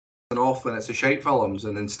off when it's the shite films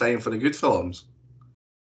and then staying for the good films.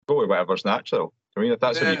 Go with whatever's natural. I mean, if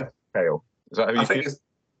that's how you Kyle, is that how you feel?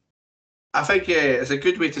 I think it's a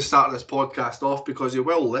good way to start this podcast off because you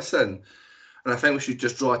will listen. And I think we should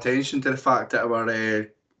just draw attention to the fact that our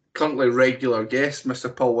currently regular guest,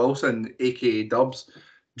 Mr. Paul Wilson, aka Dubs,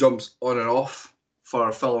 jumps on and off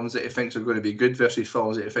for films that he thinks are going to be good versus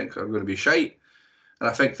films that he thinks are going to be shite. And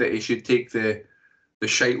I think that he should take the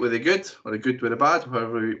shite with the good or the good with the bad,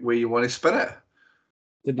 whatever way you want to spin it.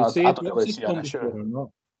 Did you say it's really see an issue or not?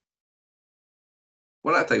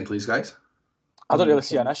 One at a time, please, guys. I don't really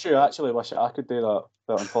see an issue. I actually wish I could do that,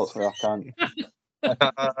 but unfortunately I can't.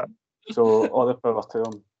 So all the power to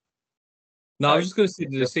him. No, I was just going to say,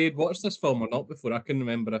 did he say he'd watched this film or not before? I couldn't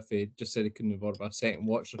remember if he just said he couldn't have ordered a second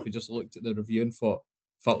watch, or if he just looked at the review and thought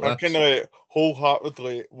I can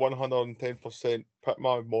wholeheartedly 110% put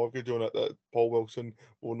my mortgage on it that Paul Wilson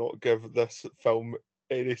will not give this film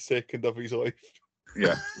any second of his life.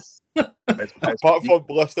 Yeah. Apart from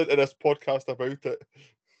listening to this podcast about it.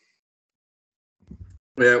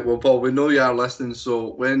 Yeah, well, Paul, we know you are listening,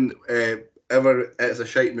 so when ever it's a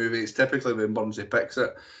shite movie, it's typically when Burnsy picks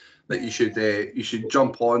it, that you should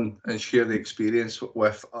jump on and share the experience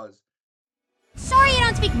with us. Sorry I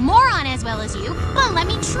don't speak moron as well as you, but let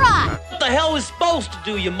me try. What the hell is supposed to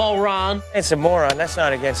do, you moron? It's a moron. That's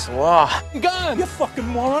not against the law. Gun! You fucking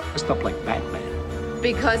moron! Stuff like Batman.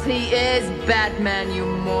 Because he is Batman, you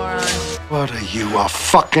moron. What are you, a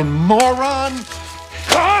fucking moron?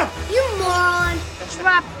 Ah! You moron!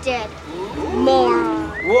 Drop dead.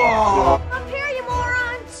 Moron. Whoa! Up here, you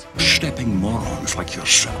morons! Stepping morons like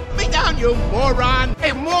yourself. Me down, you moron!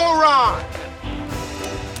 Hey, moron!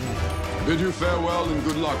 Bid you farewell and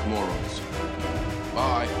good luck, morons.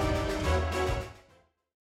 Bye.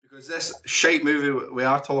 Because this shite movie we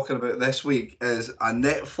are talking about this week is a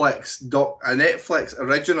Netflix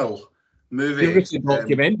original movie. You were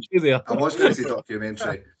documentary there. I was going to say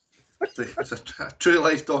documentary. It's a true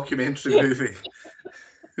life documentary movie,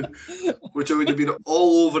 which would have been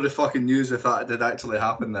all over the fucking news if that did actually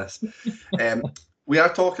happen. This. We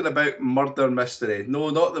are talking about Murder Mystery.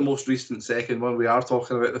 No, not the most recent second one. We are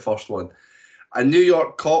talking about the first one. A New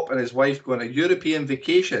York cop and his wife go on a European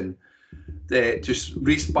vacation to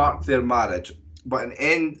re-spark their marriage. But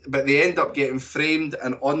they end up getting framed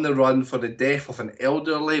and on the run for the death of an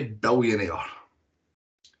elderly billionaire.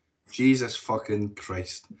 Jesus fucking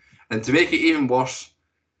Christ. And to make it even worse,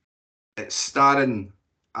 it's starring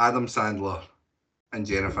Adam Sandler and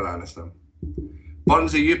Jennifer Aniston.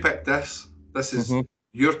 Burnsy, you picked this. This is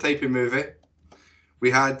your type of movie.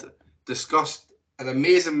 We had discussed an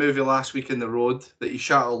amazing movie last week in The Road that you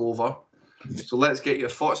shat all over. So let's get your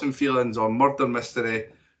thoughts and feelings on Murder Mystery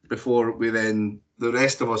before we then, the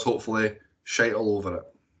rest of us hopefully, shite all over it.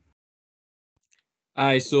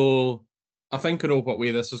 Aye, so I think I know what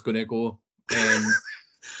way this is going to go.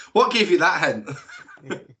 What gave you that hint?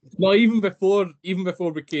 No, even before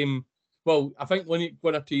we came, well, I think one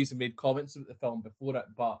or two of you made comments about the film before it,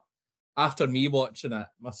 but after me watching it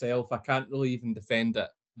myself, I can't really even defend it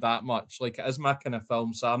that much. Like, it is my kind of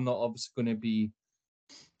film, so I'm not obviously going to be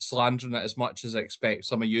slandering it as much as I expect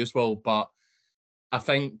some of you will, but I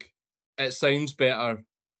think it sounds better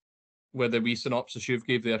with the wee synopsis you've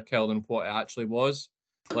gave there, Kel, than what it actually was.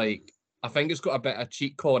 Like, I think it's got a bit of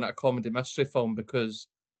cheat calling it a comedy mystery film because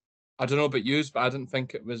I don't know about you, but I didn't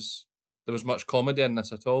think there was much comedy in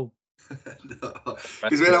this at all.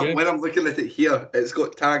 Because when I'm looking at it here, it's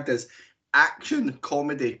got tagged as action,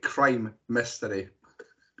 comedy, crime, mystery.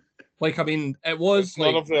 Like, I mean, it was it's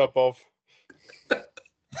none of the above.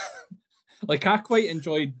 Like, I quite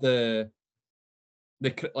enjoyed them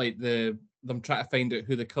trying to find out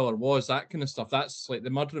who the killer was, that kind of stuff. That's like the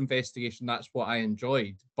murder investigation. That's what I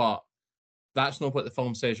enjoyed, but that's not what the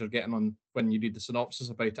film says you're getting on when you read the synopsis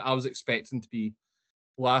about it. I was expecting to be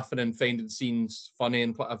laughing and finding scenes funny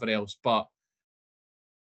and whatever else, but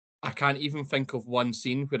I can't even think of one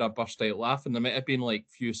scene where I burst out laughing. There might have been like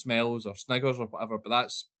few smells or sniggers or whatever,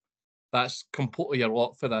 but that's completely a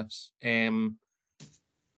lot for this.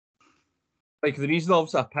 Like, the reason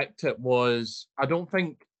obviously I picked it was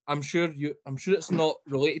I'm sure it's not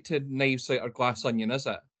related to Knives Out or Glass Onion, is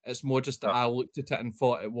it? It's more just that I looked at it and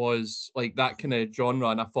thought it was like that kind of genre,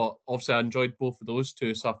 and I thought obviously I enjoyed both of those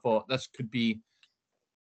two, so I thought this could be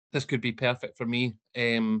perfect for me.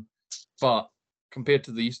 But compared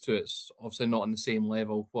to these two, it's obviously not on the same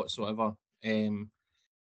level whatsoever.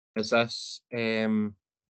 As this, like,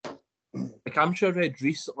 I'm sure I read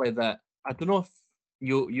recently that I don't know if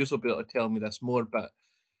you'll be able to tell me this more, but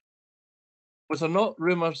Was there not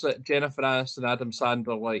rumours that Jennifer Aniston and Adam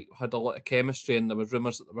Sandler like had a lot of chemistry, and there was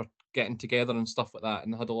rumours that they were getting together and stuff like that,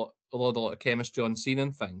 and they had a lot of chemistry on scene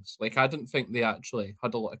and things? Like, I didn't think they actually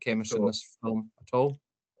had a lot of chemistry in this film at all.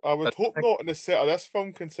 I would hope not in the set of this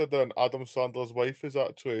film, considering Adam Sandler's wife is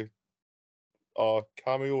actually a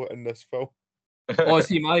cameo in this film. Oh, is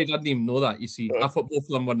he married? I didn't even know that. You see, I thought both of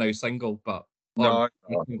them were now single, but No, I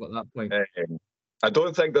haven't got that point. I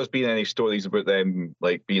don't think there's been any stories about them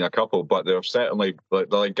like being a couple, but they're certainly they're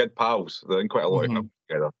like good pals. They're in quite a lot of films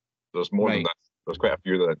together. There's more than that. There's quite a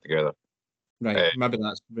few that are together. Right, maybe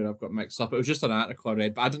that's where I've got mixed up. It was just an article I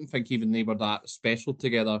read, but I didn't think even they were that special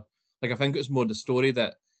together. Like, I think it was more the story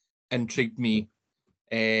that intrigued me.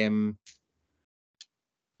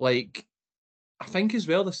 Like, I think as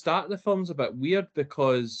well the start of the film's a bit weird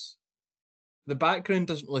because the background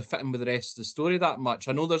doesn't really fit in with the rest of the story that much.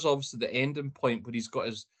 I know there's obviously the ending point where he's got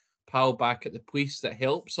his pal back at the police that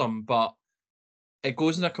helps him, but it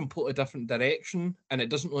goes in a completely different direction, and it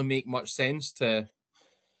doesn't really make much sense to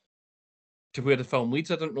where the film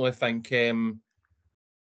leads. I don't really think. And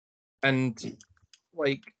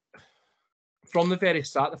like from the very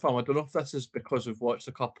start of the film, I don't know if this is because we've watched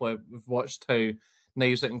how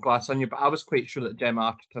Knives Out and Glass Onion, but I was quite sure that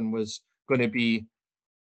Gemma Arterton was going to be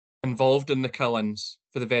involved in the killings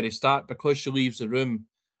for the very start because she leaves the room.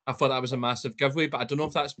 I thought that was a massive giveaway, but I don't know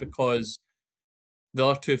if that's because the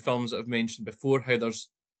other two films that I've mentioned before, how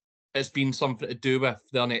it's been something to do with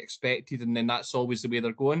the unexpected, and then that's always the way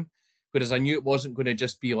they're going. Whereas I knew it wasn't going to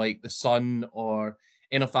just be like the sun or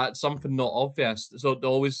any of that, something not obvious. So they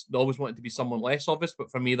always wanted to be someone less obvious,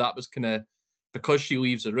 but for me that was kind of, because she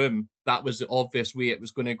leaves the room, that was the obvious way it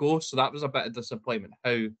was going to go. So that was a bit of disappointment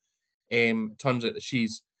how it turns out that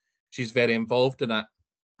she's very involved in it.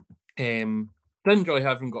 Didn't enjoy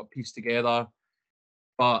having got pieced together,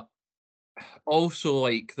 but also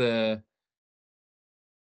like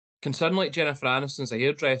considering like Jennifer Aniston's a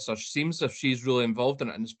hairdresser, she seems as if she's really involved in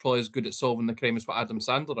it and is probably as good at solving the crime as what Adam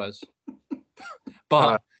Sandler is.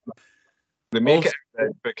 But they make it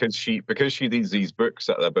because she reads these books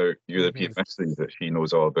that are about European mysteries, that she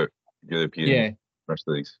knows all about European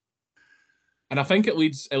mysteries. And I think it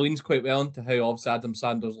leans quite well into how obviously Adam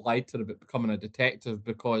Sandler's lied to her about becoming a detective,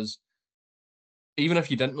 because even if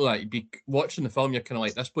you didn't know that, you'd be watching the film, you're kind of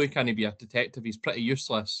like, this boy can't be a detective. He's pretty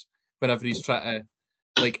useless whenever he's trying to,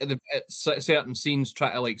 like, at certain scenes,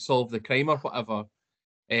 try to like solve the crime or whatever.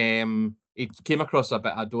 He came across a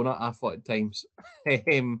bit of a donut, I thought, at times. I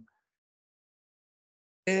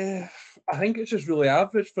think it's just really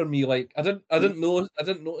average for me. Like, I didn't notice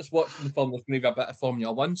watching the film there's going to be a bit of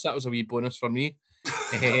Formula One, so that was a wee bonus for me.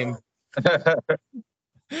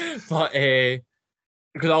 But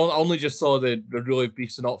because I only just saw the really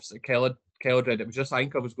brief synopsis that Kel read. It was just, I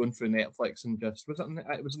think I was going through Netflix and just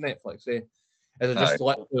it was Netflix. As I just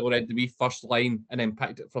literally read the wee first line and then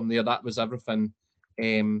picked it from there. That was everything.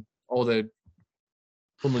 All the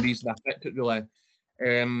only reason I picked it really.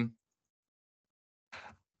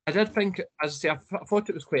 I did think, as I say, I thought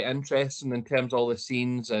it was quite interesting in terms of all the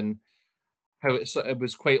scenes and how it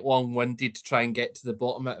was quite long-winded to try and get to the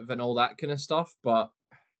bottom of it and all that kind of stuff. But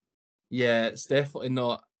yeah, it's definitely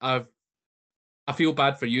not. I feel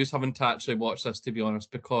bad for you having to actually watch this, to be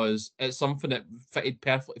honest, because it's something that fitted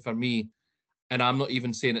perfectly for me, and I'm not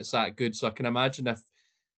even saying it's that good. So I can imagine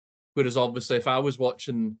whereas obviously if I was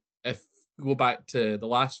watching, go back to the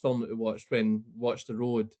last film that we watched when we watched The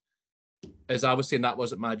Road, as I was saying, that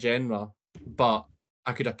wasn't my genre, but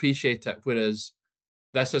I could appreciate it, whereas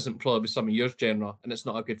this isn't probably some of your genre, and it's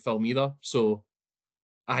not a good film either. So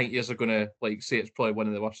I think you're going to like say it's probably one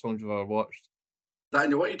of the worst films you've ever watched.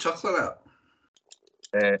 Daniel, what are you chuckling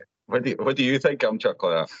at? What do you think I'm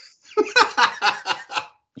chuckling at?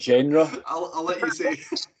 Genre? I'll let you say.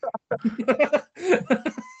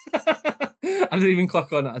 I didn't even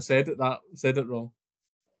click on it. I said it wrong.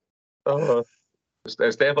 Oh, it's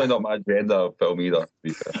definitely not my genre film either.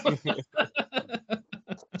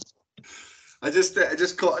 I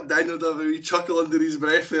just caught Daniel with a wee chuckle under his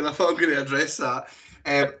breath there, and I thought I'm going to address that.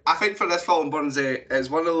 I think for this film, Burnsy, it's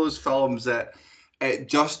one of those films that it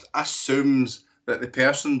just assumes that the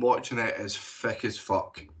person watching it is thick as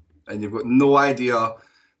fuck, and you've got no idea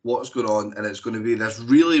what's going on, and it's going to be this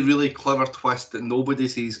really, really clever twist that nobody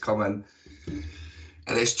sees coming.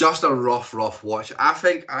 And it's just a rough watch. I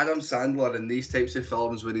think Adam Sandler in these types of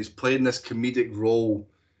films, where he's playing this comedic role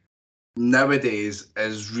nowadays,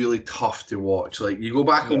 is really tough to watch. Like, you go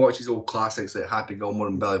back and watch his old classics like Happy Gilmore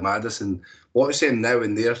and Billy Madison, watch them now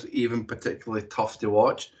and they're even particularly tough to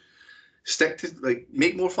watch.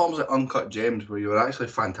 Make more films like Uncut Gems where you were actually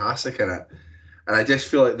fantastic in it. And I just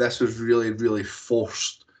feel like this was really, really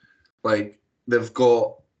forced. Like, they've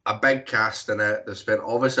got a big cast in it. They've spent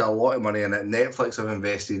obviously a lot of money in it. Netflix have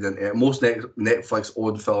invested in it. Most Netflix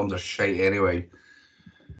owned films are shite anyway.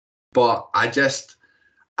 But I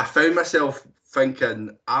found myself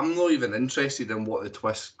thinking, I'm not even interested in what the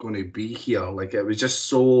twist's going to be here. Like, it was just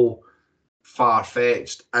so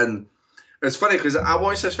far-fetched. And it's funny because I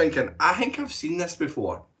watched this thinking, I think I've seen this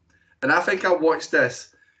before. And I think I watched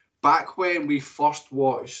this back when we first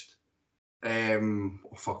watched,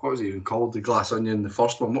 what was it even called? The Glass Onion, the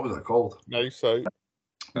first one. What was it called? Nice Out.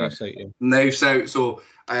 Nice Out, yeah. Knives Out. So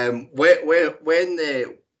when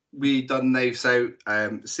we done Knives Out,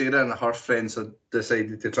 Sarah and her friends had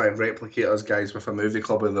decided to try and replicate us guys with a movie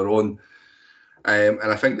club of their own. And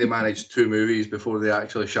I think they managed 2 movies before they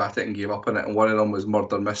actually shot it and gave up on it. And one of them was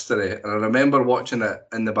Murder Mystery. And I remember watching it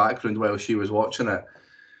in the background while she was watching it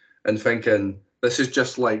and thinking, this is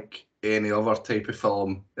just like any other type of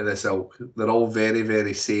film of this ilk. They're all very,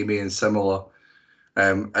 very samey and similar.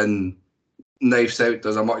 And Knives Out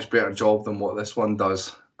does a much better job than what this one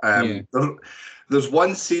does. There's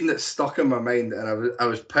one scene that stuck in my mind, and I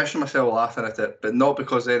was pissing myself laughing at it, but not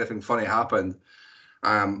because anything funny happened.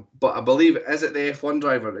 But I believe, is it the F1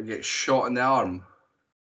 driver that gets shot in the arm?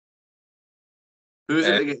 Who is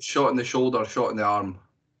it that gets shot in the shoulder, shot in the arm?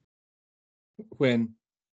 When?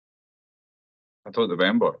 I don't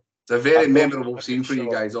remember. It's a very memorable scene for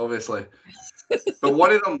you guys, obviously. But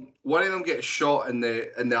one of them gets shot in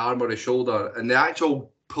the arm or the shoulder, and the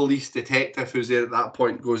actual police detective who's there at that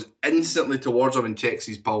point goes instantly towards him and checks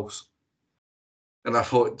his pulse. And I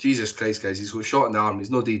thought, Jesus Christ, guys, he's got shot in the arm. He's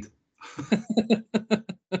no deed.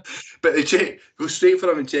 But they go straight for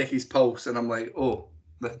him and check his pulse, and I'm like, oh,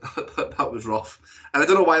 that was rough. And I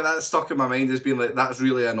don't know why that stuck in my mind as being like, that's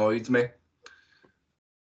really annoyed me.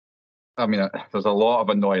 I mean, there's a lot of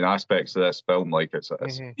annoying aspects of this film. Like it's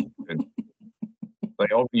like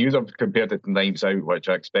you have compared it to Knives Out, which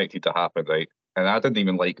I expected to happen, right? And I didn't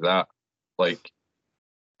even like that. Like,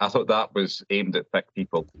 I thought that was aimed at thick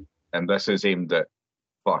people, and this is aimed at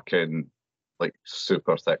fucking like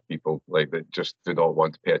super thick people, like that just do not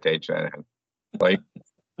want to pay attention to anything. Like,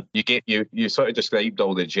 you sort of described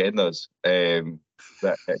all the genres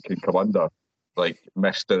that it can come under, like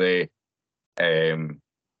mystery,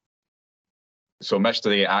 so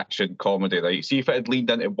mystery, action, comedy, right? See if it had leaned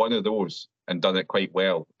into one of those and done it quite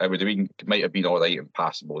well, it might have been all right and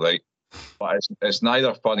passable, right? But it's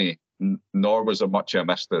neither funny, nor was there much of a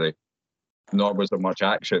mystery, nor was there much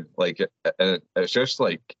action. Like it's just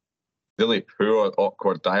like really poor,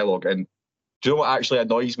 awkward dialogue. And do you know what actually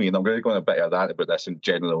annoys me? And I'm going to go on a bit of that about this in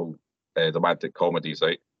general romantic comedies,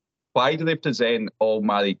 right? Why do they present all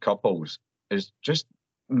married couples as just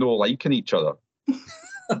no liking each other?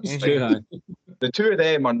 The two of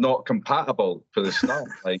them are not compatible for the start.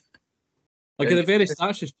 Like at the very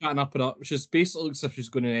start, she's chatting up and up. She's basically looks as if she's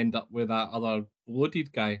going to end up with that other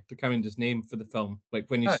loaded guy. To come in his name for the film, like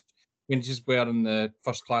when she's wearing the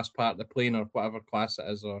first class part of the plane or whatever class it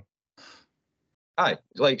is, or. Aye,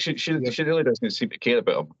 like she really doesn't seem to care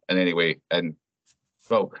about him in any way, and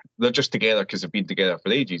well, they're just together because they've been together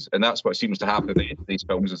for ages, and that's what seems to happen in these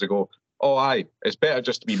films. Is they go, oh, aye, it's better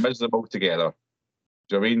just to be miserable together.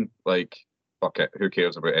 Do you know what I mean? Like, fuck it, who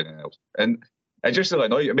cares about anything else? And it just really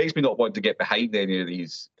annoys. It makes me not want to get behind any of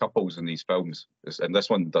these couples in these films, and this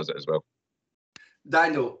one does it as well.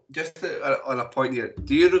 Daniel, just on a point here,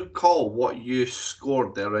 do you recall what you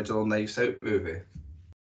scored the original Knives Out movie?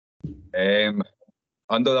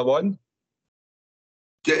 Under a 1.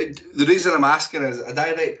 The reason I'm asking is a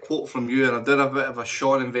direct quote from you, and I did a bit of a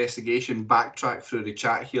Sean investigation backtrack through the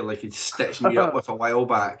chat here, like he'd stitched me up with a while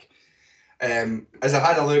back. As I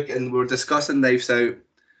had a look, and we were discussing Knives Out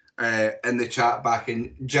in the chat back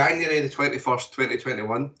in January the 21st,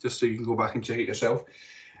 2021, just so you can go back and check it yourself.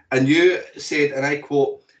 And you said, and I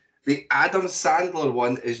quote, the Adam Sandler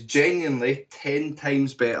one is genuinely 10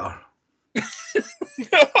 times better.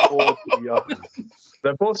 Oh, yeah.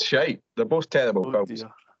 They're both shite. They're both terrible films.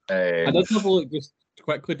 I did have a look just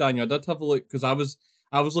quickly, Daniel. I did have a look because I was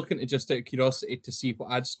looking to just out of curiosity to see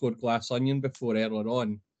what I'd scored Glass Onion before earlier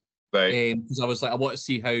on. Right. Because I was like, I want to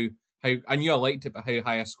see how I knew I liked it, but how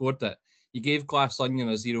high I scored it. You gave Glass Onion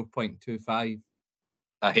a 0.25.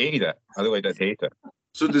 I hated it. I really did hate it.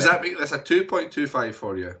 So does that make this a 2.25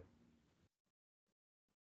 for you?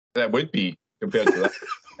 That would be compared to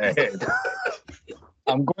that.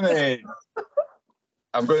 I'm going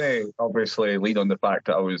to obviously lean on the fact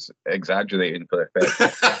that I was exaggerating for the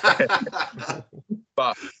effect.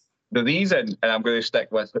 But the reason, and I'm going to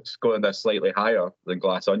stick with scoring this slightly higher than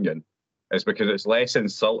Glass Onion, is because it's less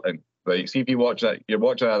insulting. Right? See, if you're watching an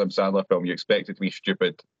Adam Sandler film, you expect it to be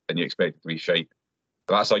stupid and you expect it to be shite.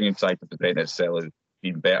 Glass Onion tried to present itself as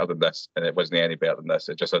being better than this, and it wasn't any better than this.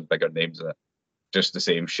 It just had bigger names in it. Just the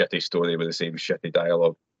same shitty story with the same shitty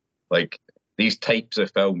dialogue. Like, these types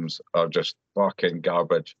of films are just fucking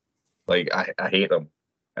garbage. Like, I hate them.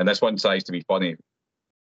 And this one tries to be funny,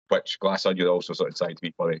 which Glass Onion also sort of tried to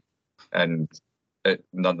be funny. And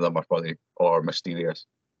none of them are funny or mysterious.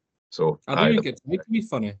 So I don't think it's meant to be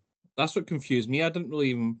funny. That's what confused me. I didn't really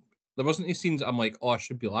even. There wasn't any scenes that I'm like, oh, I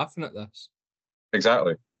should be laughing at this.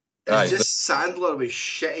 Exactly. It's just Sandler with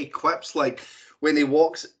shitty quips, like when he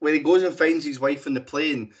goes and finds his wife in the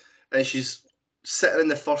plane, and she's sitting in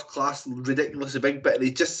the first class, ridiculously big bit. They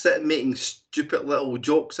just sit making stupid little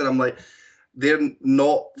jokes, and I'm like, they're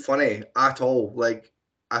not funny at all. Like,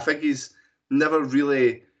 I think he's never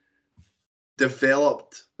really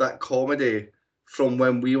developed that comedy from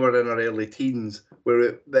when we were in our early teens,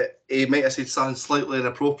 where that he might have said something slightly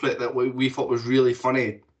inappropriate that we thought was really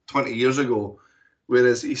funny 20 years ago,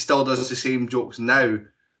 whereas he still does the same jokes now.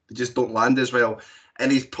 They just don't land as well.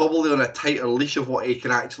 And he's probably on a tighter leash of what he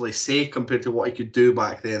can actually say compared to what he could do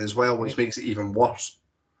back then as well, which makes it even worse.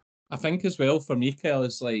 I think as well for me, Kyle,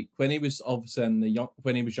 is like when he was obviously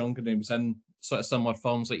when he was younger and he was in sort of similar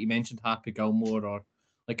films, like you mentioned Happy Gilmore, or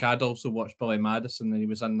like I'd also watched Billy Madison and he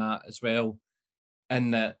was in that as well.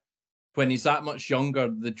 And that when he's that much younger,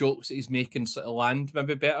 the jokes that he's making sort of land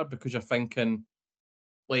maybe better because you're thinking,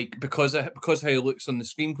 like, because how he looks on the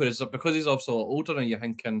screen, whereas because he's also a lot older and you're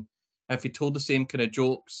thinking, if he told the same kind of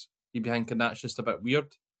jokes, you'd be thinking that's just a bit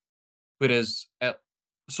weird. Whereas,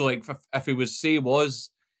 so like if he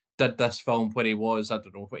did this film when he was, I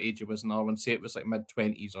don't know what age he was now, and say it was like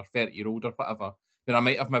mid-20s or 30-year-old or whatever, then I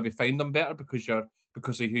might have maybe found him better because of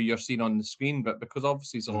who you're seeing on the screen. But because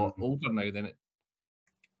obviously he's a lot older now, then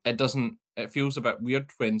it feels a bit weird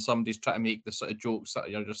when somebody's trying to make the sort of jokes that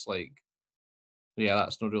you're just like, yeah,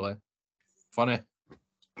 that's not really funny.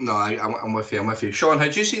 No, I'm with you. Sean,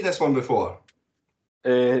 had you seen this one before?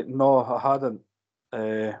 No, I hadn't.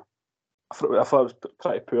 I thought it was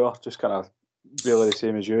pretty poor, just kind of really the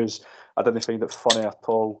same as yours. I didn't find it funny at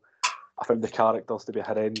all. I found the characters to be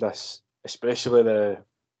horrendous, especially the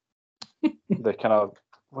kind of,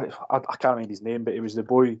 I can't remember his name, but he was the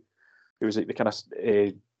boy. He was like the kind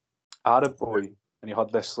of Arab boy, and he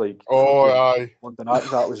had this like aye, London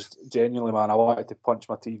accent. That was genuinely, man, I wanted to punch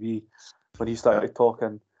my TV when he started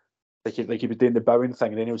talking. Like he was doing the bowing thing,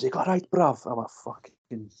 and then he was like, "All right, bruv." I'm like, "Fucking,"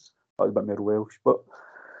 that was a bit more Welsh, but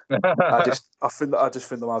I just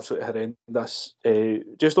find them absolutely horrendous.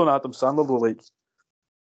 Just on Adam Sandler though, like,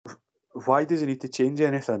 why does he need to change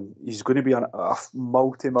anything? He's going to be a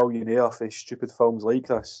multi-millionaire for stupid films like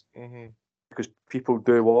this, because people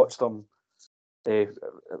do watch them.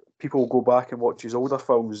 People will go back and watch his older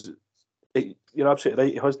films. You're absolutely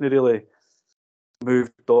right. He hasn't really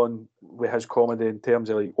moved on with his comedy in terms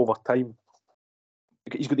of like over time.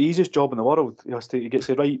 He's got the easiest job in the world. He gets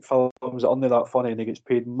to write films that aren't that funny, and he gets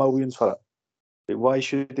paid millions for it. Like, why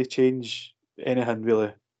should he change anything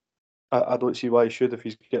really? I don't see why he should if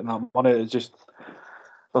he's getting that money. It's just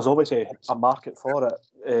there's obviously a market for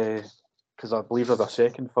it, because I believe there's a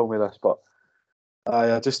second film with this, but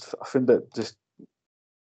I found it just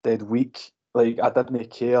dead weak. Like, I didn't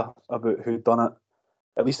care about who'd done it.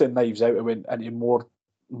 At least in Knives Out, it went into more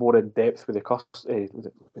in depth with the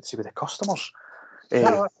customers.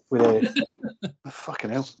 Fucking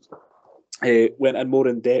hell. Went in more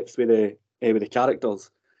in depth with the characters.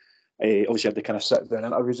 Obviously, had to kind of sit down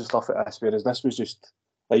interviews and stuff like this. Whereas this was just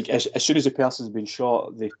like as soon as the person's been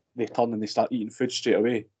shot, they turn and they start eating food straight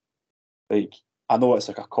away. Like, I know it's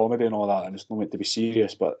like a comedy and all that, and it's not meant to be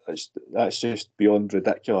serious, but that's just beyond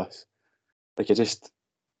ridiculous. Like, I just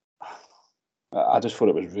thought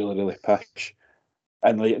it was really, really pish.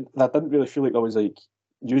 And like, I didn't really feel like there was like,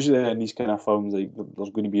 usually in these kind of films, like there's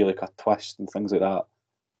going to be like a twist and things like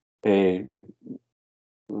that.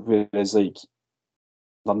 Whereas like,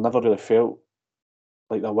 I never really felt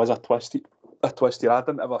like there was a twist here. I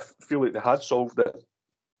didn't ever feel like they had solved it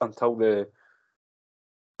until it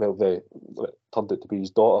turned out to be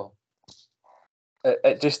his daughter.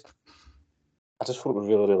 I just thought it was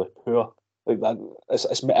really, really poor. Like that,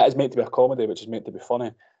 it's meant to be a comedy, which is meant to be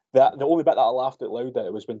funny. The only bit that I laughed out loud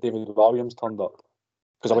at was when David Williams turned up,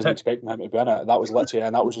 because I wasn't expecting him to be in it. That was literally,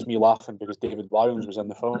 and that was just me laughing because David Williams was in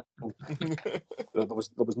the film. There was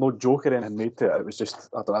no joke or anything made to it. It was just,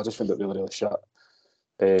 I just found it really, really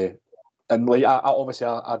shit. And like,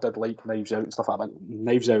 I did like Knives Out and stuff like that.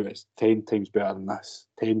 Knives Out is 10 times better than this.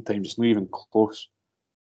 10 times. It's not even close.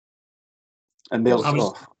 And there's I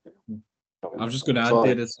was just going to add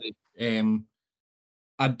there, it's like,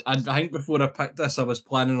 I think before I picked this, I was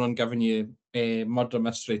planning on giving you Murder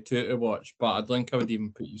Mystery 2 to watch, but I don't think I would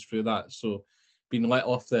even put you through that. So, being let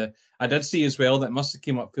off the. I did see as well that it must have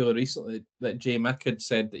came up fairly recently that Jay Mick had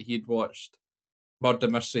said that he'd watched Murder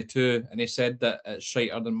Mystery 2, and he said that it's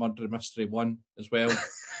shiter than Murder Mystery 1 as well.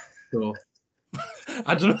 So,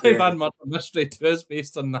 I don't know if Murder Mystery 2 is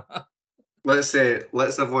based on that. Let's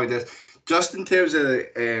avoid this. Just in terms of,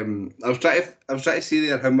 I was trying to see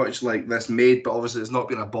there how much like this made, but obviously it's not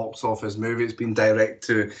been a box office movie. It's been direct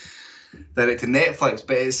to Netflix.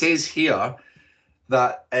 But it says here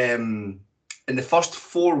that in the first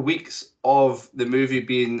 4 weeks of the movie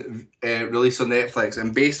being released on Netflix,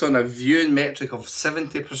 and based on a viewing metric of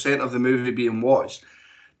 70% of the movie being watched,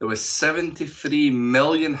 there was 73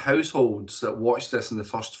 million households that watched this in the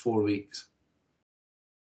first 4 weeks.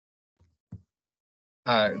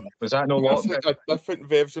 Was that no That's lot? like a different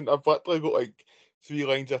version. I've literally got like 3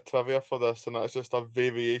 lines of trivia for this, and that's just a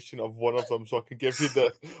variation of one of them. So I can give you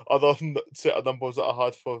the other set of numbers that I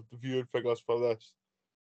had for viewing figures for this.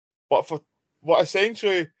 But for what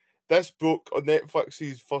essentially this broke on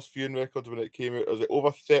Netflix's first viewing record when it came out, is it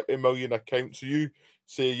over 30 million accounts? So you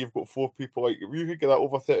say you've got 4 people, like if you could get that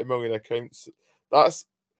over 30 million accounts, that's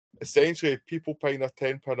essentially people paying their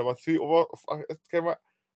 £10 a month.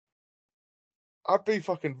 I'd be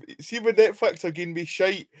fucking. See, with Netflix again, be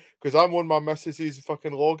shite because I'm on my missus's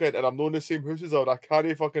fucking login and I'm not in the same house as her. And I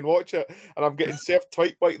can't fucking watch it, and I'm getting served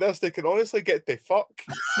type like this. They can honestly get the fuck.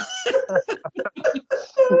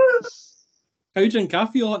 How drink I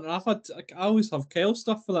feel on? I always have Kyle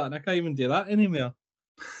stuff for that, and I can't even do that anymore.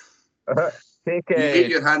 You get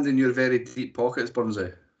your hand in your very deep pockets,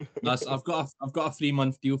 Burnsy. I've got a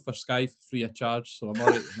 3-month deal for Sky free of charge, so I'm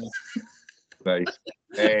alright. Nice.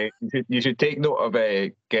 You should take note of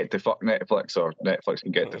Get the Fuck Netflix, or Netflix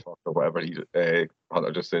can Get the Fuck, or whatever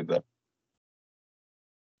Hunter just said there.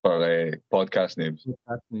 For podcast names.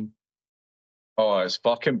 Oh, it's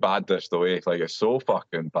fucking bad this the way. Like, it's so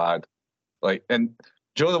fucking bad. Like, and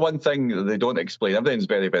do you know the one thing that they don't explain? Everything's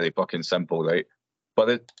very, very fucking simple, right?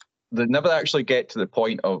 But they never actually get to the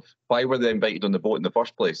point of why were they invited on the boat in the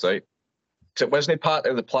first place, right? Because it wasn't part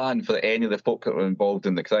of the plan for any of the folk that were involved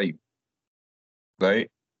in the crime.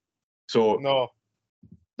 Right, so no,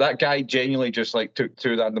 that guy genuinely just like took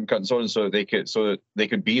 2 random cunts on so they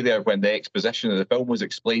could be there when the exposition of the film was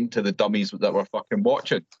explained to the dummies that were fucking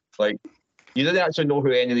watching. Like, you didn't actually know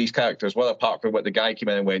who any of these characters were apart from what the guy came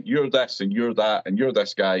in and went, "You're this and you're that and you're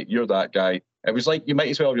this guy, you're that guy." It was like you might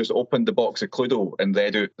as well just open the box of Cluedo and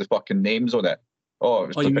read out the fucking names on it. Oh,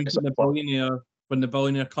 it was you mean when the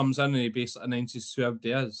billionaire comes in and he basically announces who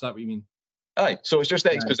everybody is? Is that what you mean? Aye, so it's just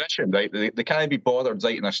exposition, right? They can't be bothered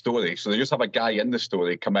writing a story, so they just have a guy in the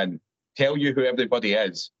story come in, tell you who everybody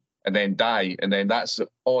is, and then die, and then that's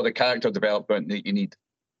all the character development that you need.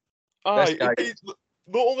 Aye,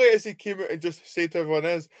 not only has he came out and just said who everyone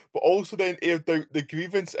is, but also then aired out the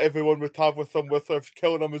grievance everyone would have with him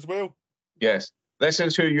killing him as well. Yes, this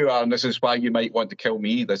is who you are, and this is why you might want to kill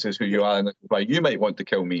me. This is who you are, and this is why you might want to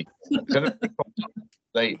kill me.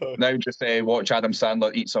 Right, now just watch Adam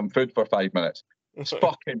Sandler eat some food for 5 minutes. It's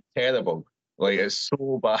fucking terrible. Like, it's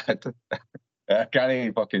so bad. I can't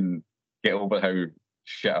even fucking get over how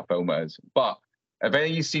shit a film it is. But have any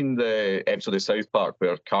of you seen the episode of South Park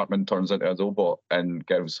where Cartman turns into a robot and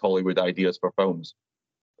gives Hollywood ideas for films?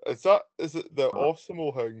 Is it the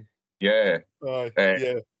Awesome thing? Yeah.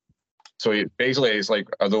 Yeah. So basically, it's like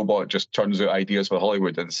a robot just turns out ideas for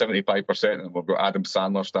Hollywood, and 75% of them have got Adam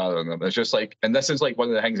Sandler starring in them. It's just like, and this is like one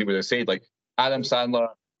of the things he would have said, like Adam Sandler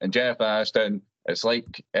and Jennifer Aniston. It's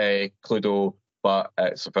like Cluedo, but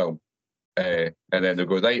it's a film. And then they'll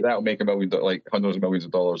go, right, that'll make $1 million, like hundreds of millions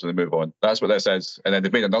of dollars, and they move on. That's what this is. And then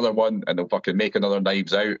they've made another one, and they'll fucking make another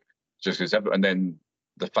Knives Out, just because, and then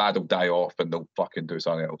the fad will die off, and they'll fucking do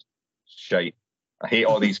something else. Shite. I hate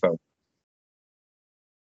all these films.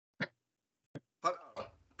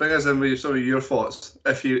 Bring us in with some of your thoughts,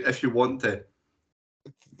 if you want to.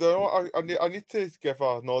 I need to give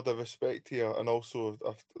a nod of respect here, and also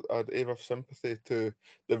I'd aim of sympathy to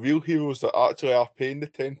the real heroes that actually are paying the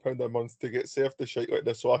 £10 a month to get served the shit like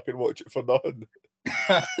this, so I can watch it for nothing.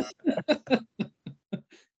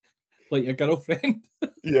 Like your girlfriend.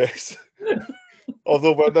 Yes.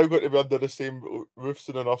 Although we're now going to be under the same roof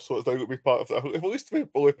soon enough, so it's now going to be part of that. At least we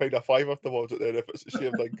only paid a £5 towards it then, if it's a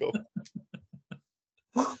shared income.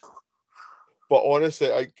 But honestly,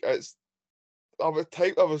 I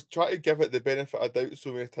was trying to give it the benefit of doubt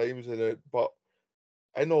so many times in it, but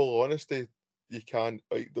in all honesty, you can't.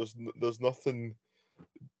 Like, there's nothing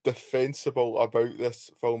defensible about this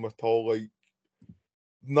film at all. Like,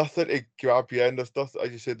 nothing to grab you in. There's nothing,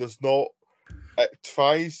 as you said, there's not it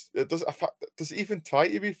tries. It does. Does it even try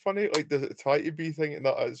to be funny? Like, does it try to be thinking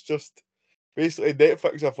that it's just basically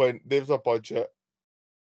Netflix have went, there's a budget.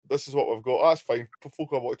 This is what we've got. That's fine.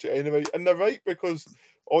 Folk will watch it anyway, and they're right, because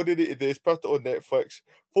all they need to do is put it on Netflix.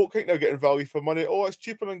 Folk think they're getting value for money. Oh, it's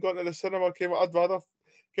cheaper than going to the cinema. I'd rather.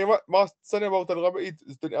 My Cineworld Unlimited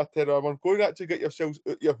is doing a tenner. I'm going to actually get yourselves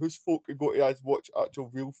out your house, folk, and go to watch actual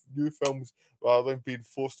real new films rather than being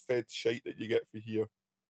force-fed shite that you get for here.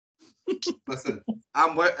 Listen,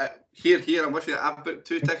 I'm with here. I'm with you. I've booked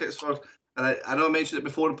 2 tickets for, and I know I mentioned it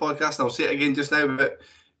before in the podcast, and I'll say it again just now. But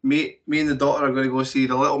me and the daughter are going to go see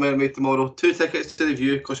The Little Mermaid tomorrow. 2 tickets to the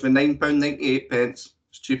view, cost me £9.98. It's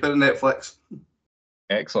cheaper than Netflix.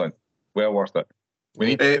 Excellent, well worth it. We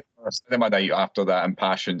need to do a cinema night after that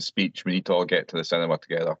impassioned speech. We need to all get to the cinema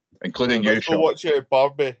together, including you. Let's go watch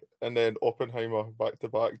Barbie and then Oppenheimer back to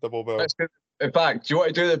back, double bill. In fact, do you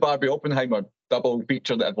want to do the Barbie Oppenheimer double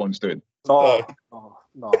feature that everyone's doing? No.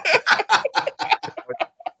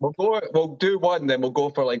 We'll do one, then we'll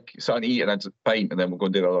go for like something to eat and a pint, and then we'll go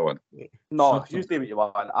and do the other one. No, you do what you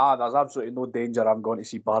want. There's absolutely no danger I'm going to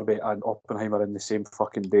see Barbie and Oppenheimer in the same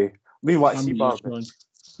fucking day. We want to see Barbie.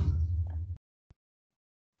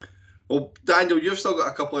 Well, Daniel, you've still got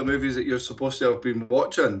a couple of movies that you're supposed to have been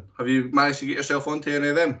watching. Have you managed to get yourself onto any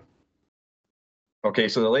of them? Okay,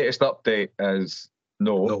 so the latest update is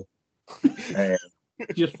no.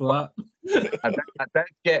 Just for that. I did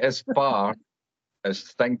get as far as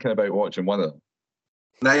thinking about watching one of them.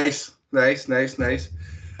 Nice. Well, I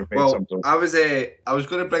was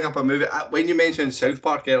going to bring up a movie when you mentioned South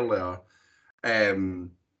Park earlier,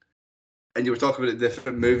 and you were talking about the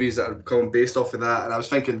different movies that are coming based off of that, and I was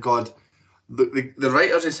thinking, God, the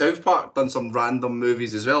writers of South Park done some random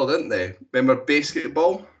movies as well, didn't they? Remember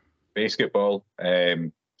Basketball? Basketball.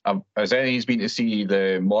 Has anybody's been to see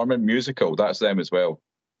the Mormon musical? That's them as well.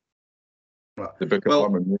 The Book of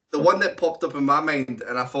Mormon. The one that popped up in my mind,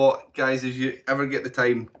 and I thought, guys, if you ever get the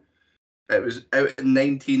time, it was out in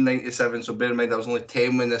 1997, so bear in mind I was only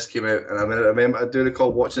 10 when this came out, and I do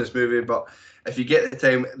recall watching this movie, but if you get the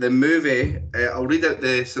time, the movie, I'll read out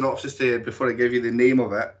the synopsis to you before I give you the name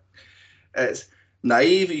of it. It's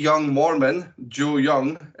naive young Mormon Joe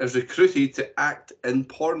Young is recruited to act in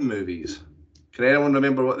porn movies. Can anyone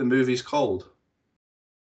remember what the movie's called?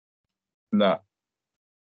 No.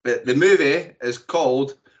 The movie is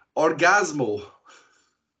called Orgasmo.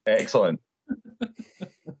 Excellent.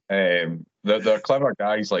 They're clever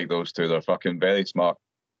guys like those two. They're fucking very smart.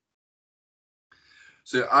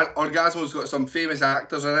 So Orgasmo's got some famous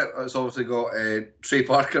actors in it. It's obviously got Trey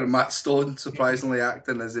Parker and Matt Stone surprisingly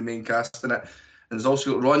acting as the main cast in it. And there's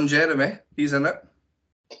also got Ron Jeremy. He's in it.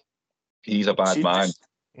 He's a bad man.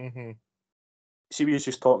 See, we was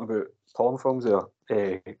just talking about porn films there.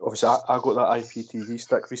 Obviously, I got that IPTV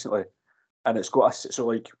stick recently, and it's got so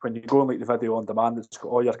like when you go on like the video on demand, it's got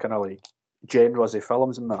all your kind of like genres of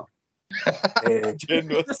films in that.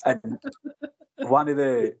 And one of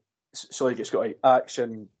the like it's got like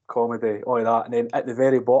action, comedy, all of that, and then at the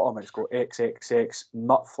very bottom it's got XXX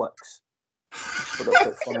Nutflix. So that's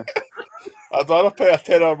quite funny. I'd rather pay a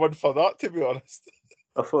tenner a month for that, to be honest.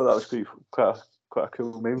 I thought that was quite a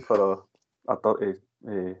cool name for a dirty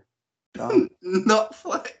channel.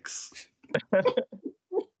 Netflix.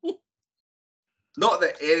 Not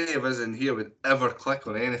that any of us in here would ever click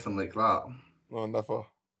on anything like that. No, never.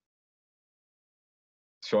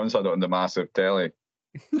 Sean's had it on the massive telly.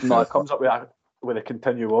 No, it comes up with a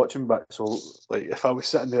continue watching bit. So, like, if I was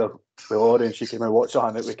sitting there with Laurie and she came and watched it,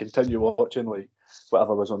 and it would continue watching like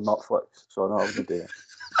whatever was on Netflix. So I know I wouldn't do it.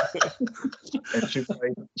 And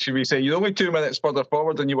should we say you're only 2 minutes further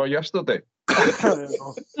forward than you were yesterday?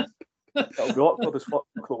 It'll be awkward as fuck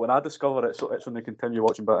when I discover it. So it's when they continue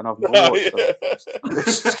watching, but and I've not watched it.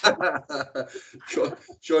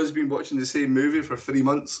 Sean's been watching the same movie for 3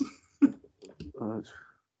 months. It's a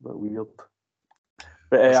bit weird.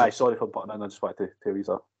 But sorry for butting in. I just wanted to tell you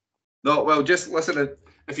that. No, well, just listen.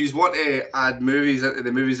 If you want to add movies into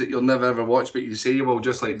the movies that you'll never ever watch, but you say you will,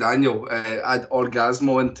 just like Daniel, add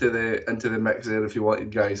Orgasmo into the mix there if you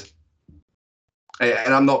wanted, guys.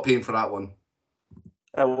 And I'm not paying for that one.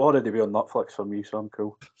 It will already be on Netflix for me, so I'm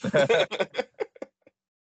cool.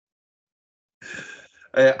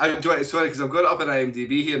 I'm sorry because I've got it up on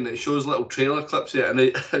IMDb here and it shows little trailer clips here, and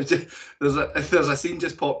there's a scene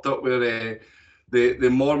just popped up where the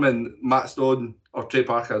Mormon Matt Stone or Trey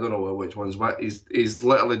Parker, I don't know which one's what, he's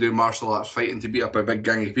literally doing martial arts fighting to beat up a big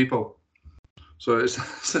gang of people. So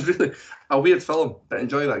it's really a weird film, but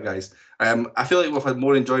enjoy that, guys. I feel like we've had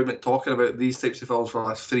more enjoyment talking about these types of films for the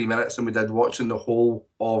last 3 minutes than we did watching the whole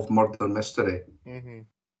of Murder Mystery.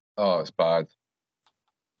 Oh, it's bad.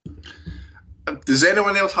 Does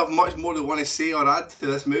anyone else have much more they want to say or add to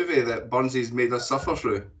this movie that Burnsy's made us suffer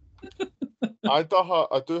through? I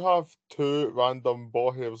do have two random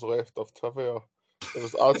ball hairs left of trivia. There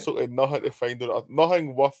was absolutely nothing to find on it,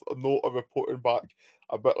 nothing worth a note or reporting back,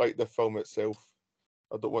 a bit like the film itself.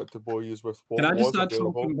 I don't want to bore you with what Can I just was add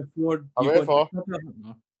available. something before you However, go into trivia?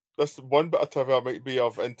 No. this one bit of trivia might be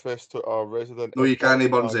of interest to our resident. No, you can't,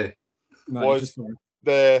 Xbox fan. Bunsy. No, you Was just don't.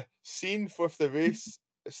 the scene with the race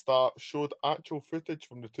start showed actual footage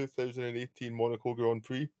from the 2018 Monaco Grand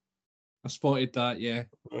Prix. I spotted that, yeah.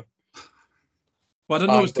 Well, I didn't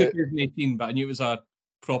know it was And, 2018, but I knew it was a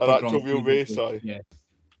proper an actual Grand real Prix race, aye. Yeah.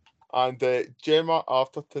 And Gemma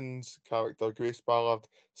Arterton's character, Grace Ballard,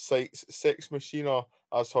 cites Sex Machina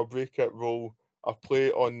as her breakout role, a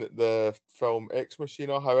play on the film Ex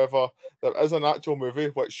Machina. However, there is an actual movie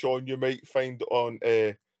which, Sean, you might find on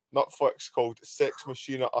Nutflix called Sex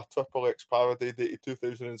Machina, a Triple X parody dated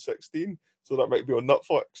 2016. So that might be on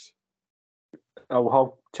Netflix.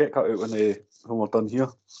 I'll check that out when we're done here.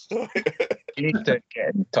 You need to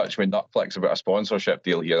get in touch with Nutflix about a sponsorship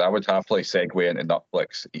deal here. I would happily segue into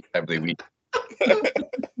Nutflix every week.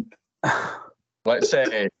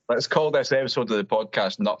 Let's call this episode of the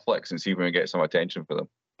podcast Nutflix and see if we can get some attention for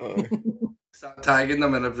them. Start tagging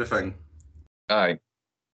them and everything. Aye.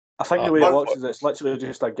 I think the way it works is it's literally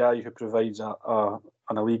just a guy who provides an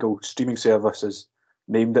illegal streaming service is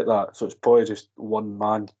named it that, so it's probably just one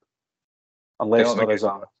man. Unless there is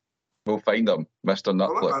a... We'll find him, Mr.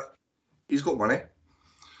 Nutflix. He's got money.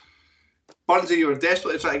 Bunsy, you were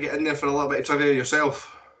desperately trying to get in there for a little bit of trivia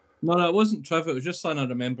yourself. No, it wasn't trivia. It was just something I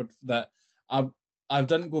remembered that I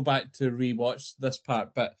didn't go back to rewatch this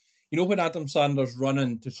part, but you know when Adam Sandler's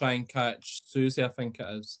running to try and catch Susie, I think it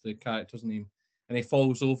is the character's name, and he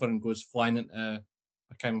falls over and goes flying into,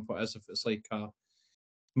 I can't remember what it is, if it's like a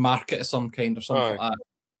market of some kind or something like that.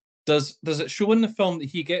 Does it show in the film that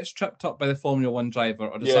he gets tripped up by the Formula One driver,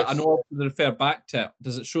 or does that, I know they refer back to it?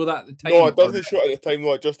 Does it show that at the time? No, it doesn't show it at the time.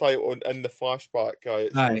 No, just like in the flashback.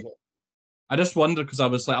 It shows it. I just wondered because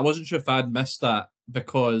I wasn't sure if I'd missed that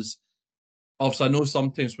because obviously I know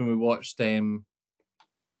sometimes when we watched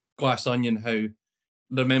Glass Onion, how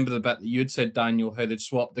remember the bit that you'd said, Daniel, how they'd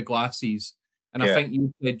swapped the glasses, and I think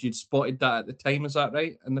you said you'd spotted that at the time. Is that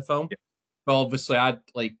right in the film? Yeah. But obviously, I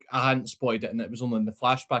hadn't spotted it, and it was only in the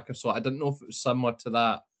flashback or so. I didn't know if it was similar to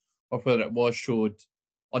that or whether it was showed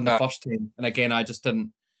on the first time. And again, I just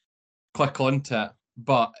didn't click onto it.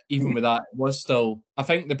 But even with that, it was still. I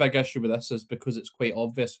think the big issue with this is because it's quite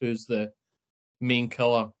obvious who's the main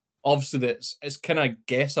killer. Obviously, it's kind of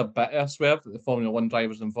guess a bit of a swerve that the Formula One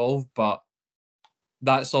driver's involved, but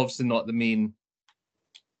that's obviously not the main.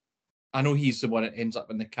 I know he's the one that ends up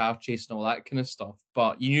in the car chase and all that kind of stuff,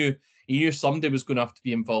 but you knew somebody was going to have to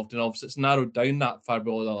be involved, and obviously it's narrowed down that far with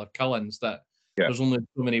all the other killings that there's only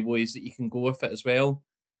so many ways that you can go with it as well.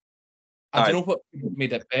 I don't know what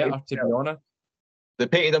made it better, to be honest. They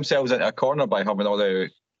painted themselves into a corner by having all the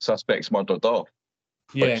suspects murdered off.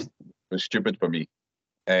 Yeah. Which was stupid for me.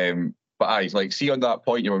 But see on that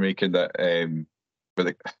point you were making that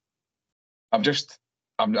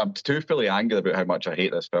I'm too fully angry about how much I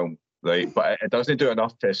hate this film, right? But it doesn't do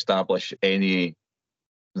enough to establish any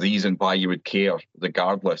reason why you would care,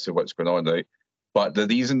 regardless of what's going on, right? But the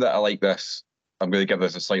reason that I like this, I'm going to give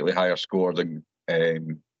this a slightly higher score than No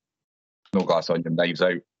Glass Onion, Knives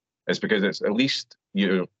Out, is because it's at least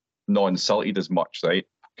you're not insulted as much, right?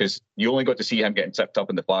 Because you only got to see him getting tipped up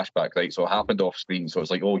in the flashback, right? So it happened off screen, so it's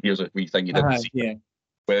like, oh, here's a wee thing you didn't see. Yeah.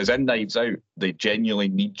 Whereas in Knives Out, they genuinely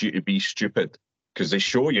need you to be stupid because they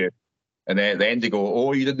show you, and then at the end they go,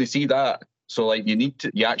 oh, you didn't see that. So like you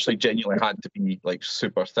actually genuinely had to be like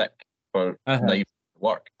super thick for Knives to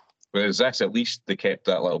work. Whereas this, at least they kept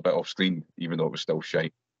that little bit off screen, even though it was still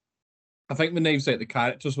shite. I think the Knives Out, the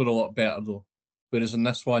characters were a lot better though. Whereas in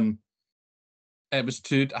this one, it was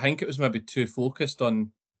maybe too focused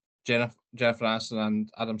on Jennifer Aniston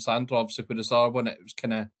and Adam Sandler, obviously, whereas the other one, it was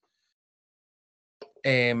kind of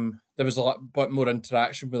there was a lot bit more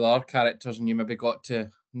interaction with our characters, and you maybe got to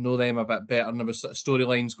know them a bit better, and there was sort of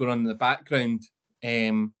storylines going on in the background.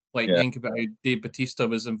 Think about how Dave Bautista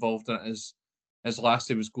was involved in it as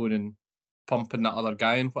Lassie was going and pumping that other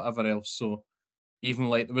guy and whatever else. So even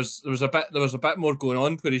like there was a bit more going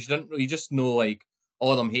on, whereas you just know like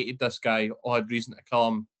all of them hated this guy, all had reason to kill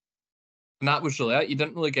him. And that was really it. You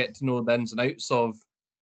didn't really get to know the ins and outs of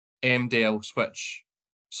MDL Switch.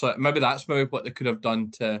 So maybe that's what they could have done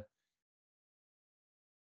to,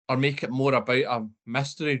 or make it more about a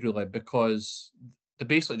mystery, really, because they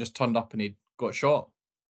basically just turned up and he got shot.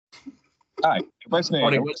 Aye, wasn't it?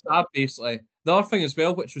 Or he was stabbed, basically. The other thing as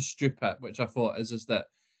well, which was stupid, which I thought is that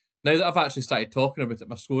Now that I've actually started talking about it,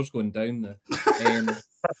 my score's going down now.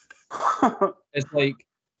 It's like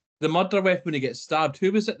the murder weapon when he gets stabbed.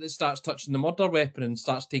 Who was it that starts touching the murder weapon and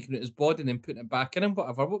starts taking out his body and then putting it back in and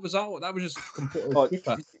whatever? What was that? That was just completely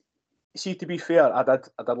stupid. See, to be fair, I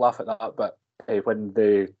did laugh at that bit when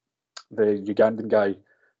the Ugandan guy, I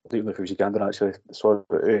don't even know if he was Ugandan actually, so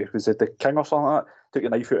was it the king or something like that? Took the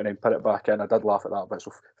knife out and then put it back in. I did laugh at that bit,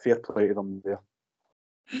 so fair play to them there.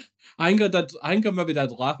 I think I maybe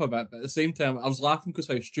did laugh a bit, but at the same time, I was laughing because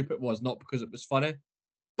how stupid it was, not because it was funny.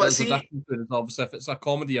 But see, obviously, if it's a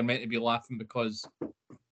comedy, you're meant to be laughing because.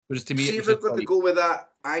 Whereas to me, see, if we're going to go with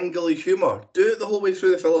that angle of humour, do it the whole way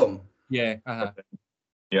through the film. Yeah.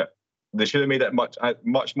 Yeah, they should have made it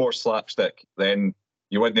much more slapstick. Then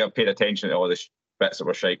you wouldn't have paid attention to all the bits that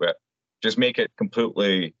were shite with it. Just make it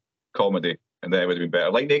completely comedy, and then it would have been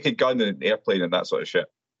better. Like Naked Gun and Airplane and that sort of shit.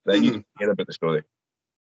 Then you care about the story.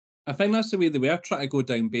 I think that's the way they were trying to go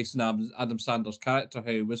down based on Adam Sandler's character,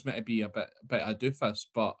 how he was meant to be a bit of a doofus,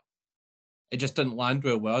 but it just didn't land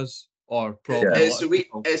where it was. Or probably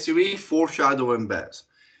it's a wee foreshadowing bits.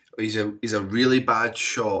 He's a really bad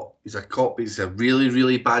shot. He's a cop. He's a really,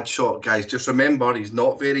 really bad shot. Guys, just remember, he's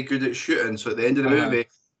not very good at shooting. So at the end of the movie,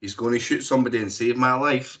 he's going to shoot somebody and save my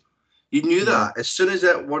life. You knew that. As soon as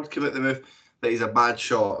that word came out the mouth that he's a bad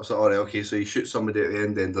shot, so all right, okay, so he shoots somebody at the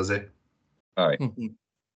end then, does he? Aye.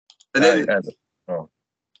 And then, so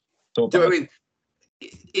do you know what I mean?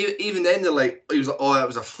 Even then, they're like, he was like, oh, that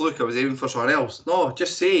was a fluke. I was aiming for someone else. No,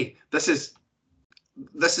 just say, this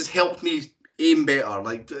has helped me aim better.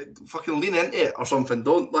 Like, fucking lean into it or something.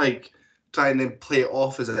 Don't, like, try and then play it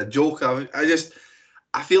off as a joke.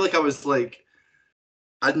 I feel like I was, like,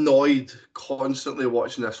 annoyed constantly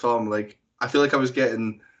watching this film. Like, I feel like I was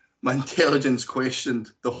getting my intelligence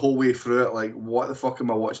questioned the whole way through it. Like, what the fuck am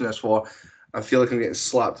I watching this for? I feel like I'm getting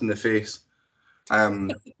slapped in the face.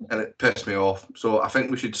 And it pissed me off. So I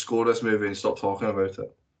think we should score this movie and stop talking about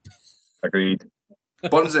it. Agreed.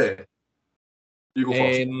 Bunzy, you go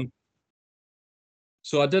first.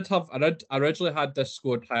 So I originally had this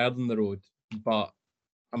scored higher than the road, but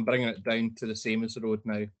I'm bringing it down to the same as the road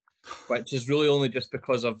now, which is really only just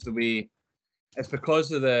because of the way. It's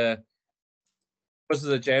because of the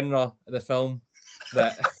genre of the film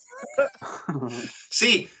that.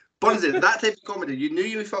 See, Bunzy, that type of comedy, you knew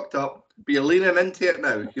you fucked up, but you're leaning into it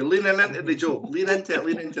now. You're leaning into the joke. Lean into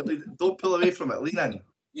it. Don't pull away from it. Lean in.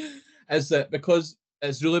 Is that because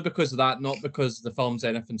it's really because of that, not because the film's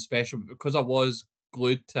anything special, but because I was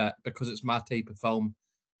glued to it because it's my type of film.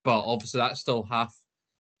 But obviously, that's still half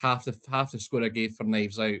the score I gave for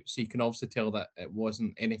Knives Out. So you can obviously tell that it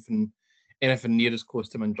wasn't anything near as close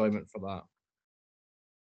to my enjoyment for that.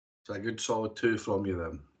 It's a good solid 2 from you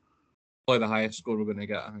then. Probably the highest score we're going to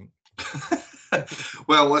get, I think.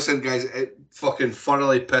 Well, listen, guys, it fucking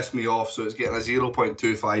thoroughly pissed me off, so it's getting a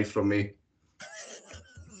 0.25 from me.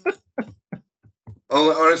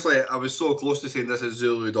 Honestly, I was so close to saying this is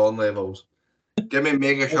Zulu Dawn levels. Give me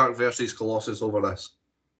Mega Shark versus Colossus over this.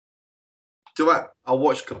 Do what? I'll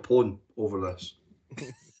watch Capone over this.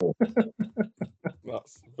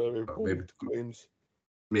 That's very maybe claims.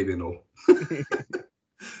 Maybe no.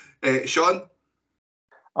 Sean?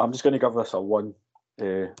 I'm just going to give this a 1.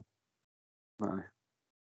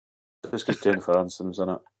 Just because Jennifer Aniston's in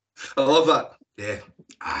it. I love that. Yeah.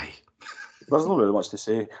 Aye. There's not really much to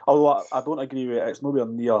say. Although I don't agree with it. It's nowhere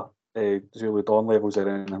near Zulu Dawn levels or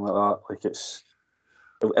anything like that. Like it's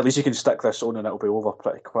at least you can stick this on and it'll be over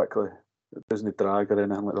pretty quickly. It doesn't drag or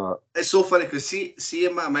anything like that. It's so funny because see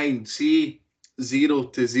in my mind, 0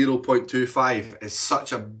 to 0.25 is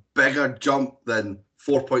such a bigger jump than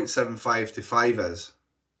 4.75 to 5 is.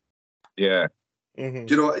 Yeah. Mm-hmm.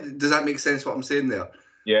 Do you know? Does that make sense? What I'm saying there?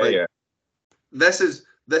 Yeah, like, yeah. This is.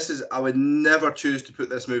 I would never choose to put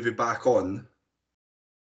this movie back on.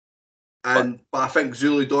 But I think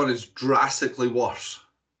Zulu Dawn is drastically worse.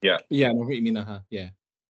 Yeah. Yeah, I know what you mean. Yeah.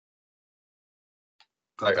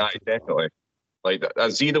 Definitely. Like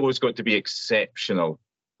that Zero is going to be exceptional.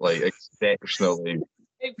 Like exceptionally.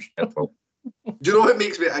 Helpful. Do you know what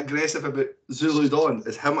makes me aggressive about Zulu Dawn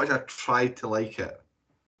is how much I tried to like it.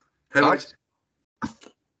 How much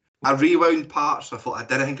I rewound parts. I thought I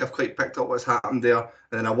didn't think I've quite picked up what's happened there, and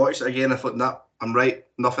then I watched it again. I thought, nah, I'm right.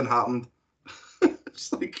 Nothing happened.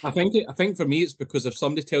 It's like I think for me, it's because if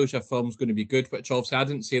somebody tells you a film's going to be good, which obviously I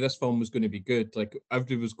didn't say this film was going to be good. Like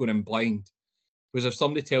everybody was going in blind. Because if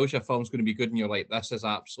somebody tells you a film's going to be good and you're like, this is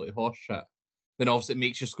absolutely horseshit, then obviously it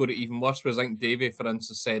makes you score it even worse. Whereas I think Davey, for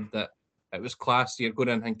instance, said that it was class. You're going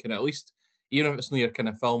in thinking at least, even if it's not your kind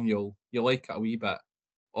of film, you'll like it a wee bit.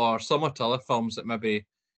 Or similar to other films that maybe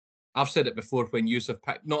I've said it before when you have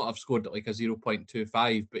picked, not I've scored it like a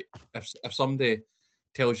 0.25, but if somebody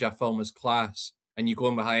tells you a film is class and you go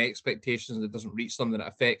in with high expectations and it doesn't reach them, then it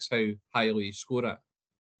affects how highly you score it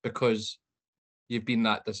because you've been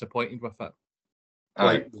that disappointed with it.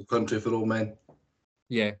 Like Country for Old Men.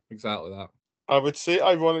 Yeah, exactly that. I would say,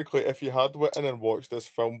 ironically, if you had went in and watched this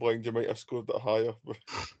film blind, you might have scored it higher.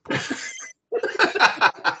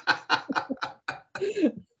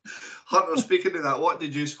 Hunter, speaking of that, what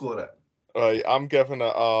did you score it? Right, I'm giving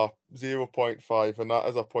it a 0.5, and that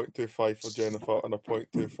is a 0.25 for Jennifer and a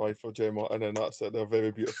 0.25 for Gemma, and then that's it. They're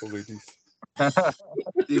very beautiful ladies. Do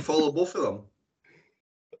you follow both of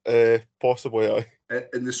them? Possibly, aye.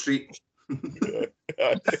 In the street?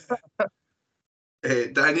 Yeah.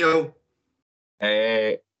 Daniel?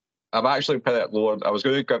 I've actually put it lower. I was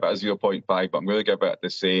going to give it a 0.5, but I'm going to give it the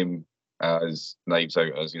same as Knives Out,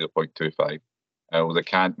 a 0.25. With a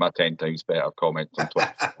can't my 10 times better comment on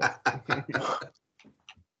Twitter.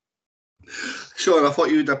 Sean, I thought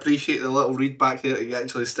you would appreciate the little read back there that you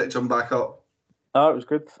actually stitch them back up. It was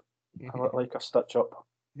good. I like a stitch up.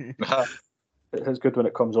 It's good when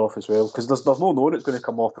it comes off as well, because there's no knowing it's going to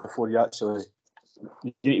come off before you actually.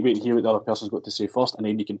 You need to wait and hear what the other person's got to say first, and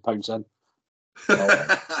then you can pounce in.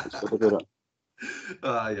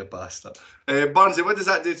 Ah, you bastard. Barnsley, what does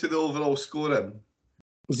that do to the overall scoring?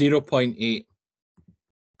 0.8.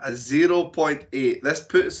 A 0.8. This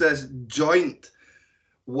puts this joint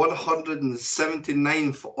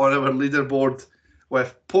 179th on our leaderboard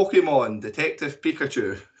with Pokemon Detective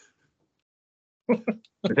Pikachu.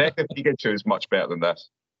 Detective Pikachu is much better than this.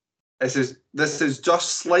 This is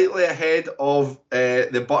just slightly ahead of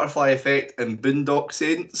the Butterfly Effect and Boondock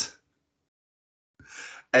Saints.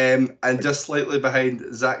 And just slightly behind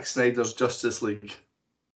Zack Snyder's Justice League.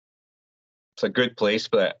 It's a good place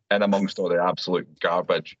for it, in amongst all the absolute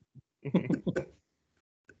garbage.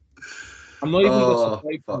 I'm not even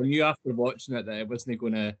disappointed when you after watching it that it wasn't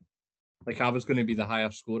going to, like I was going to be the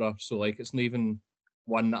higher scorer. So like it's not even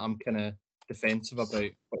one that I'm kind of defensive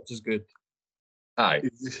about, which is good. Aye,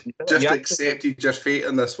 just accepted your fate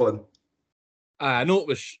in this one. I know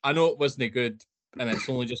it wasn't good, and it's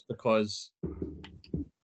only just because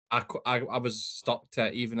I was stuck to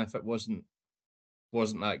it, even if it wasn't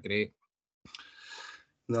that great.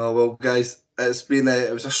 No, well, guys,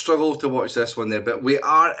 it was a struggle to watch this one there, but we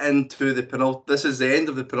are into the this is the end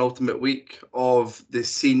of the penultimate week of the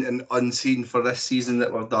seen and unseen for this season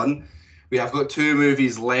that we're done. We have got 2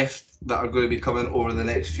 movies left that are going to be coming over the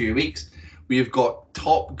next few weeks. We've got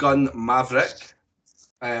Top Gun Maverick,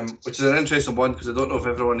 which is an interesting one because I don't know if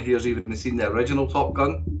everyone here has even seen the original Top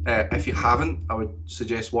Gun. If you haven't, I would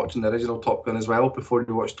suggest watching the original Top Gun as well before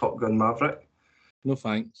you watch Top Gun Maverick. No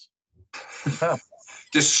thanks.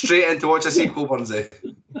 Just straight into watch a sequel, Bunzy.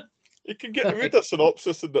 You can read a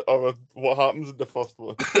synopsis of what happens in the first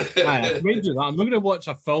one. I made you that. I'm not going to watch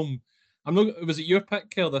a film. Was it your pick,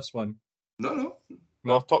 Kel, this one? No.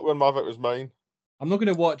 Top Gun Maverick was mine. I'm not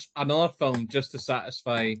going to watch another film just to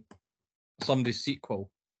satisfy somebody's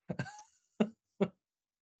sequel.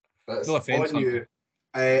 That's no offense on you.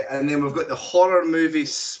 And then we've got the horror movie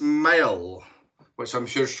Smile, which I'm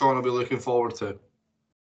sure Sean will be looking forward to.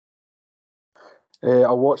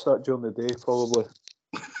 I'll watch that during the day, probably.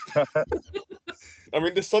 I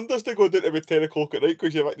mean, the sun doesn't go down to about 10 o'clock at night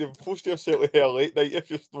because you're supposed to yourself like hell late night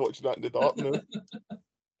if you're watching that in the dark now.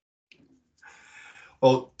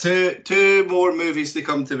 Well, two more movies to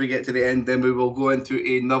come till we get to the end, then we will go into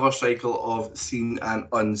another cycle of seen and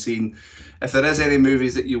unseen. If there is any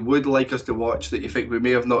movies that you would like us to watch that you think we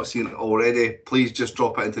may have not seen already, please just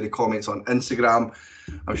drop it into the comments on Instagram.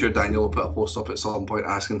 I'm sure Daniel will put a post up at some point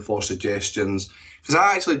asking for suggestions. Because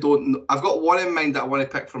I actually don't... I've got one in mind that I want to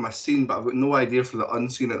pick from a scene, but I've got no idea for the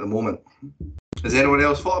unseen at the moment. Has anyone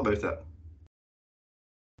else thought about it?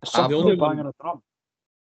 Somebody's banging a drum.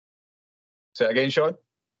 Say it again, Sean?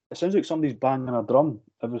 It sounds like somebody's banging a drum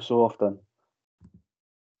every so often.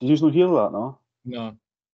 Did you not hear that, no? No.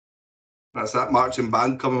 That's that marching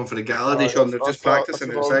band coming for the Gallaudet, Sean. They're just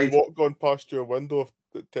practicing outside. What gone past your window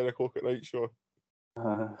at 10 o'clock at night, Sean?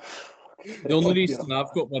 The only reason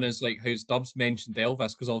I've got one is like how Stubbs mentioned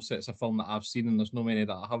Elvis, because obviously it's a film that I've seen and there's no many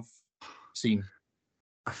that I have seen.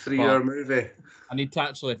 A 3-hour movie. I need to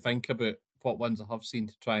actually think about what ones I have seen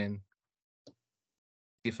to try and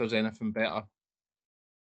see if there's anything better.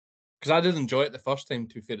 Because I did enjoy it the first time,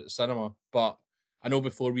 to be fair, at the cinema, but I know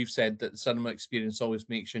before we've said that the cinema experience always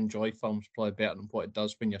makes you enjoy films probably better than what it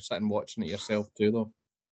does when you're sitting watching it yourself too, though,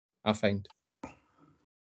 I find.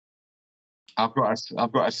 I've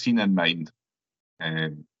got a scene in mind,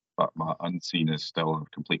 but my unseen is still a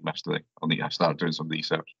complete mystery. I'll need to start doing some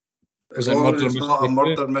research. As Is it long as Murder it's not a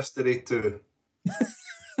Mystery murder mystery too.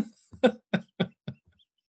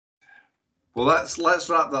 Well, let's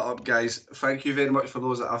wrap that up, guys. Thank you very much for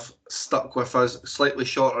those that have stuck with us. Slightly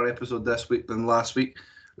shorter episode this week than last week.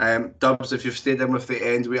 Dubs, if you've stayed in with the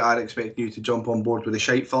end, we are expecting you to jump on board with the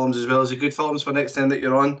shite films as well as the good films for next time that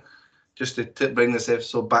you're on, just to bring this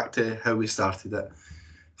episode back to how we started it.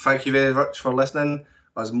 Thank you very much for listening.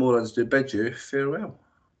 As morons do bid you farewell.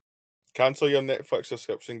 Cancel your Netflix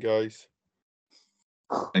subscription, guys.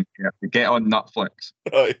 And get on Nutflix.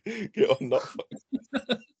 Get on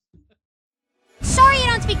Nutflix. Sorry I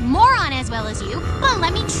don't speak moron as well as you, but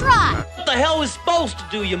let me try. What the hell is supposed to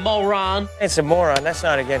do, you moron? It's a moron. That's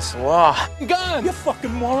not against the law. Gun! You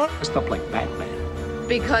fucking moron! Dressed up like Batman.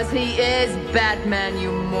 Because he is Batman,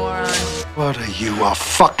 you moron. What are you, a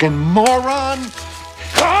fucking moron?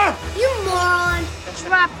 You moron.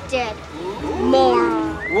 Drop dead.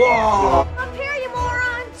 Moron. Whoa! Up here, you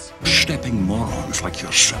morons. Stepping morons like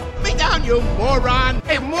yourself. Me down, you moron!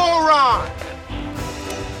 Hey, moron!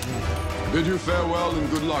 Bid you farewell and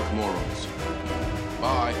good luck, morons.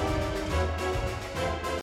 Bye.